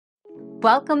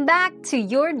Welcome back to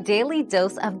your daily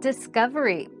dose of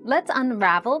discovery. Let's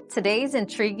unravel today's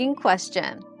intriguing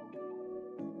question.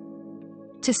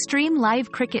 To stream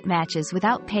live cricket matches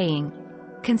without paying,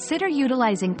 consider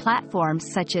utilizing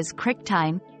platforms such as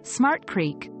Crictime,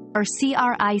 Smartcric, or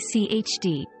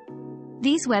CricHD.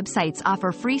 These websites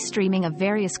offer free streaming of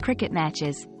various cricket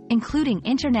matches, including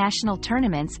international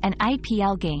tournaments and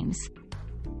IPL games.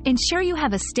 Ensure you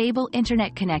have a stable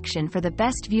internet connection for the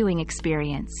best viewing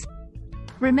experience.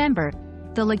 Remember,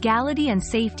 the legality and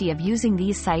safety of using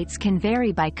these sites can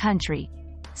vary by country,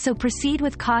 so proceed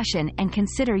with caution and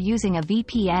consider using a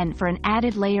VPN for an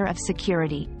added layer of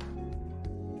security.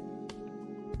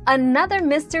 Another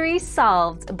mystery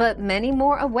solved, but many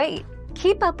more await.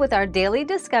 Keep up with our daily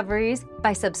discoveries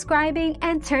by subscribing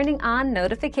and turning on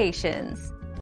notifications.